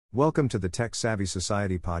Welcome to the Tech Savvy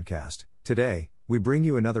Society podcast. Today, we bring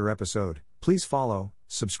you another episode. Please follow,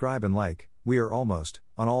 subscribe, and like. We are almost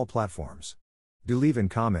on all platforms. Do leave in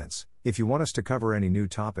comments if you want us to cover any new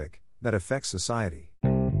topic that affects society.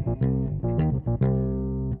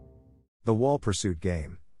 The Wall Pursuit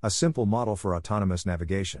Game, a simple model for autonomous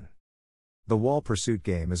navigation. The Wall Pursuit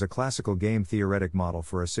Game is a classical game theoretic model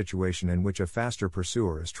for a situation in which a faster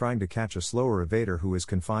pursuer is trying to catch a slower evader who is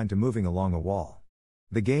confined to moving along a wall.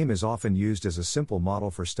 The game is often used as a simple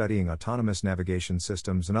model for studying autonomous navigation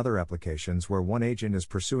systems and other applications where one agent is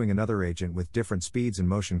pursuing another agent with different speeds and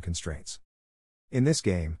motion constraints. In this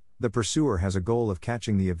game, the pursuer has a goal of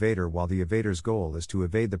catching the evader while the evader's goal is to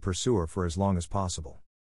evade the pursuer for as long as possible.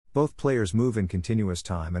 Both players move in continuous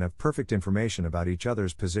time and have perfect information about each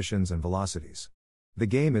other's positions and velocities. The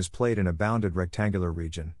game is played in a bounded rectangular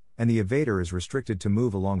region, and the evader is restricted to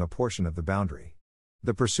move along a portion of the boundary.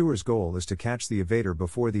 The pursuer's goal is to catch the evader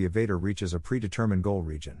before the evader reaches a predetermined goal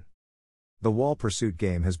region. The Wall Pursuit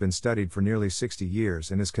Game has been studied for nearly 60 years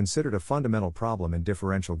and is considered a fundamental problem in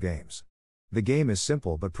differential games. The game is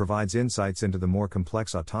simple but provides insights into the more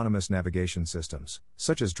complex autonomous navigation systems,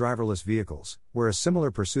 such as driverless vehicles, where a similar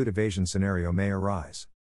pursuit evasion scenario may arise.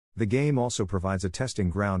 The game also provides a testing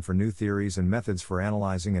ground for new theories and methods for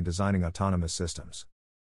analyzing and designing autonomous systems.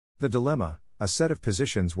 The dilemma, a set of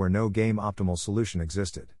positions where no game optimal solution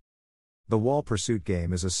existed. The Wall Pursuit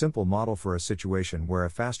Game is a simple model for a situation where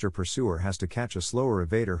a faster pursuer has to catch a slower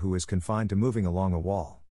evader who is confined to moving along a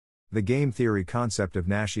wall. The game theory concept of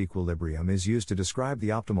Nash equilibrium is used to describe the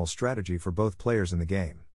optimal strategy for both players in the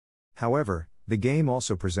game. However, the game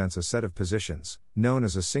also presents a set of positions, known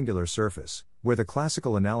as a singular surface, where the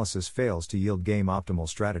classical analysis fails to yield game optimal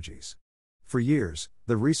strategies. For years,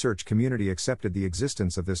 the research community accepted the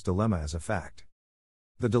existence of this dilemma as a fact.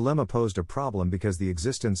 The dilemma posed a problem because the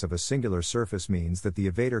existence of a singular surface means that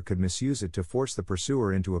the evader could misuse it to force the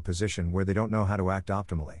pursuer into a position where they don't know how to act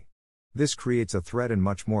optimally. This creates a threat in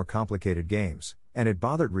much more complicated games, and it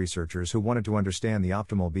bothered researchers who wanted to understand the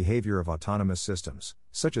optimal behavior of autonomous systems,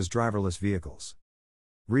 such as driverless vehicles.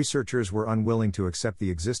 Researchers were unwilling to accept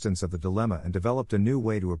the existence of the dilemma and developed a new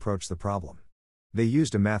way to approach the problem. They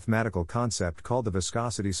used a mathematical concept called the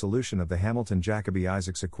viscosity solution of the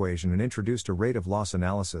Hamilton-Jacobi-Isaacs equation and introduced a rate of loss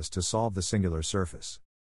analysis to solve the singular surface.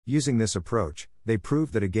 Using this approach, they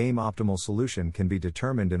proved that a game optimal solution can be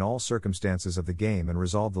determined in all circumstances of the game and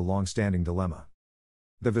resolve the long-standing dilemma.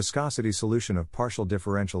 The viscosity solution of partial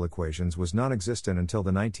differential equations was non-existent until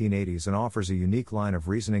the 1980s and offers a unique line of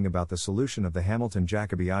reasoning about the solution of the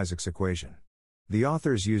Hamilton-Jacobi-Isaacs equation. The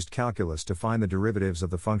authors used calculus to find the derivatives of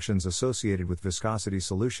the functions associated with viscosity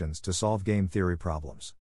solutions to solve game theory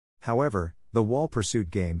problems. However, the Wall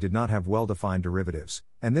Pursuit Game did not have well-defined derivatives,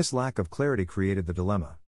 and this lack of clarity created the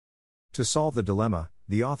dilemma. To solve the dilemma,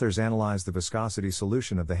 the authors analyzed the viscosity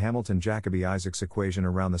solution of the Hamilton-Jacobi-Isaacs equation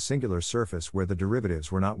around the singular surface where the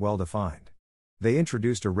derivatives were not well defined. They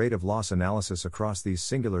introduced a rate of loss analysis across these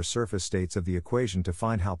singular surface states of the equation to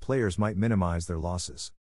find how players might minimize their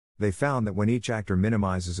losses. They found that when each actor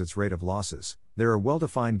minimizes its rate of losses, there are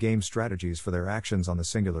well-defined game strategies for their actions on the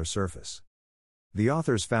singular surface. The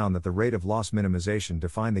authors found that the rate of loss minimization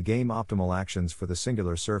defined the game optimal actions for the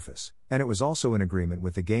singular surface, and it was also in agreement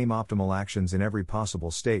with the game optimal actions in every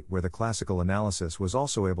possible state where the classical analysis was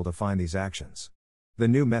also able to find these actions. The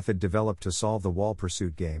new method developed to solve the Wall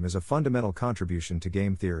Pursuit Game is a fundamental contribution to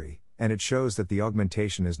game theory, and it shows that the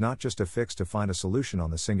augmentation is not just a fix to find a solution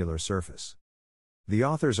on the singular surface. The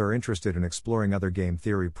authors are interested in exploring other game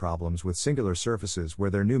theory problems with singular surfaces where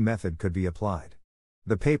their new method could be applied.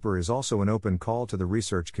 The paper is also an open call to the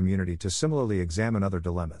research community to similarly examine other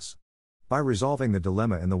dilemmas. By resolving the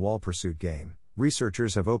dilemma in the Wall Pursuit Game,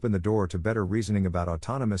 researchers have opened the door to better reasoning about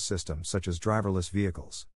autonomous systems such as driverless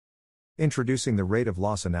vehicles. Introducing the rate of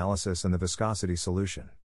loss analysis and the viscosity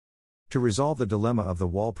solution. To resolve the dilemma of the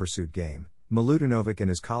Wall Pursuit Game, Milutinovic and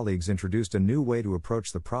his colleagues introduced a new way to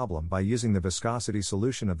approach the problem by using the viscosity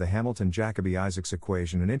solution of the Hamilton-Jacobi-Isaacs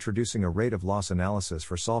equation and introducing a rate of loss analysis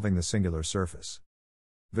for solving the singular surface.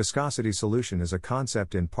 Viscosity solution is a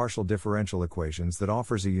concept in partial differential equations that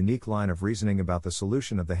offers a unique line of reasoning about the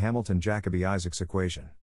solution of the Hamilton-Jacobi-Isaacs equation.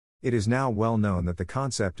 It is now well known that the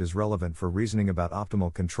concept is relevant for reasoning about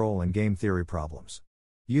optimal control and game theory problems.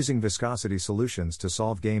 Using viscosity solutions to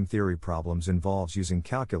solve game theory problems involves using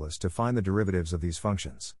calculus to find the derivatives of these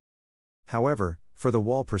functions. However, for the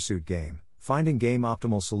Wall Pursuit Game, finding game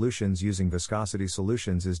optimal solutions using viscosity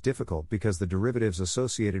solutions is difficult because the derivatives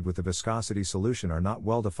associated with the viscosity solution are not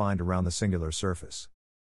well defined around the singular surface.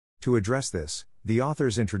 To address this, the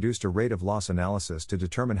authors introduced a rate of loss analysis to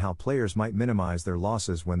determine how players might minimize their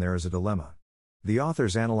losses when there is a dilemma. The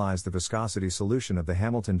authors analyzed the viscosity solution of the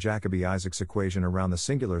Hamilton-Jacobi-Isaacs equation around the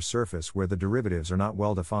singular surface where the derivatives are not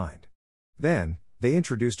well defined. Then, they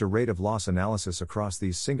introduced a rate of loss analysis across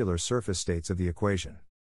these singular surface states of the equation.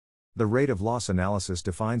 The rate of loss analysis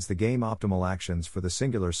defines the game optimal actions for the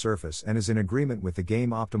singular surface and is in agreement with the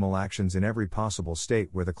game optimal actions in every possible state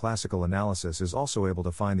where the classical analysis is also able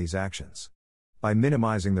to find these actions. By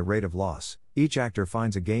minimizing the rate of loss, each actor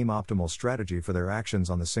finds a game optimal strategy for their actions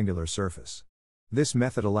on the singular surface. This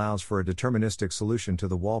method allows for a deterministic solution to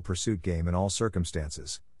the wall pursuit game in all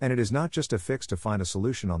circumstances, and it is not just a fix to find a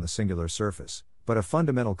solution on the singular surface, but a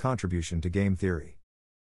fundamental contribution to game theory.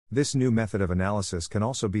 This new method of analysis can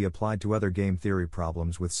also be applied to other game theory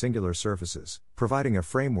problems with singular surfaces, providing a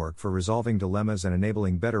framework for resolving dilemmas and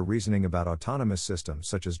enabling better reasoning about autonomous systems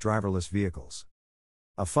such as driverless vehicles.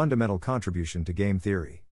 A fundamental contribution to game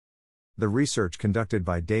theory. The research conducted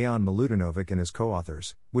by Dejan Milutinovic and his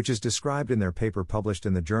co-authors, which is described in their paper published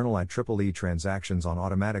in the journal IEEE Transactions on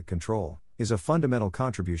Automatic Control, is a fundamental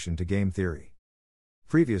contribution to game theory.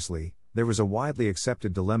 Previously, there was a widely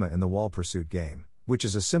accepted dilemma in the wall pursuit game, which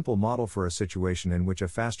is a simple model for a situation in which a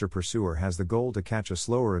faster pursuer has the goal to catch a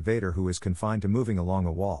slower evader who is confined to moving along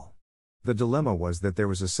a wall. The dilemma was that there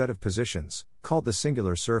was a set of positions, called the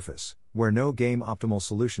singular surface, where no game optimal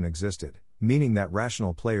solution existed, meaning that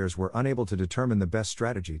rational players were unable to determine the best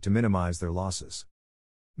strategy to minimize their losses.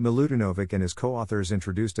 Milutinovic and his co-authors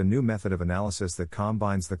introduced a new method of analysis that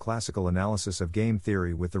combines the classical analysis of game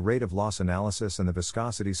theory with the rate of loss analysis and the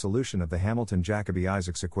viscosity solution of the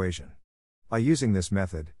Hamilton-Jacobi-Isaacs equation. By using this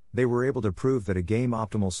method, they were able to prove that a game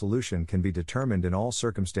optimal solution can be determined in all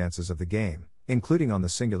circumstances of the game, including on the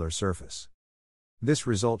singular surface. This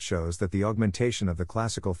result shows that the augmentation of the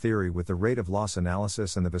classical theory with the rate of loss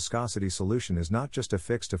analysis and the viscosity solution is not just a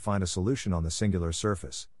fix to find a solution on the singular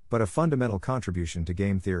surface, but a fundamental contribution to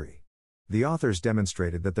game theory. The authors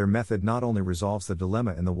demonstrated that their method not only resolves the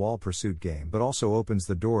dilemma in the wall pursuit game but also opens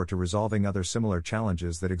the door to resolving other similar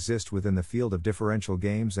challenges that exist within the field of differential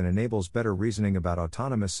games and enables better reasoning about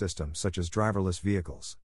autonomous systems such as driverless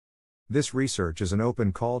vehicles. This research is an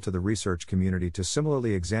open call to the research community to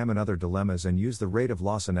similarly examine other dilemmas and use the rate of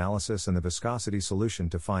loss analysis and the viscosity solution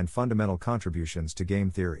to find fundamental contributions to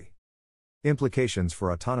game theory. Implications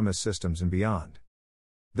for autonomous systems and beyond.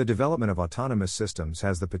 The development of autonomous systems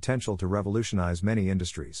has the potential to revolutionize many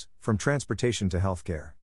industries, from transportation to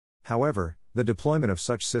healthcare. However, the deployment of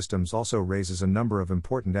such systems also raises a number of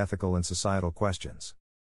important ethical and societal questions.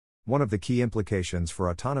 One of the key implications for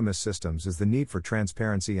autonomous systems is the need for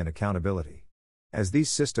transparency and accountability. As these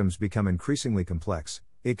systems become increasingly complex,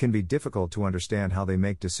 it can be difficult to understand how they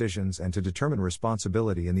make decisions and to determine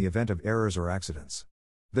responsibility in the event of errors or accidents.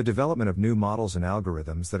 The development of new models and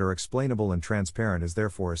algorithms that are explainable and transparent is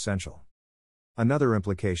therefore essential. Another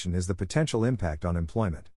implication is the potential impact on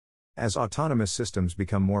employment. As autonomous systems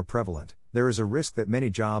become more prevalent, there is a risk that many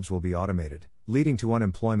jobs will be automated, leading to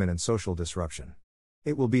unemployment and social disruption.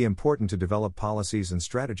 It will be important to develop policies and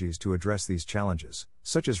strategies to address these challenges,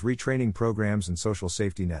 such as retraining programs and social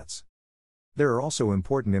safety nets. There are also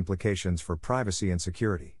important implications for privacy and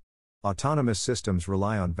security. Autonomous systems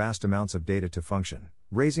rely on vast amounts of data to function,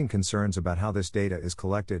 raising concerns about how this data is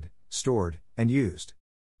collected, stored, and used.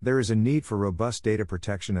 There is a need for robust data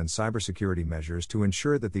protection and cybersecurity measures to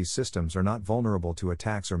ensure that these systems are not vulnerable to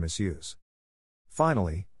attacks or misuse.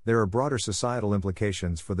 Finally, there are broader societal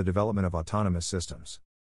implications for the development of autonomous systems.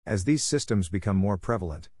 As these systems become more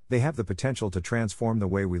prevalent, they have the potential to transform the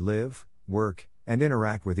way we live, work, and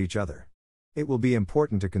interact with each other. It will be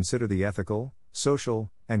important to consider the ethical,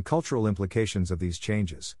 social, and cultural implications of these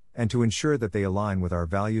changes, and to ensure that they align with our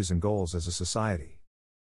values and goals as a society.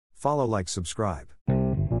 Follow, like, subscribe.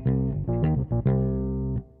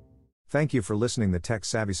 Thank you for listening to the Tech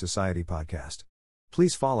Savvy Society podcast.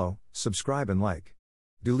 Please follow, subscribe, and like.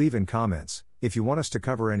 Do leave in comments if you want us to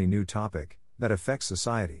cover any new topic that affects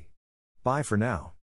society. Bye for now.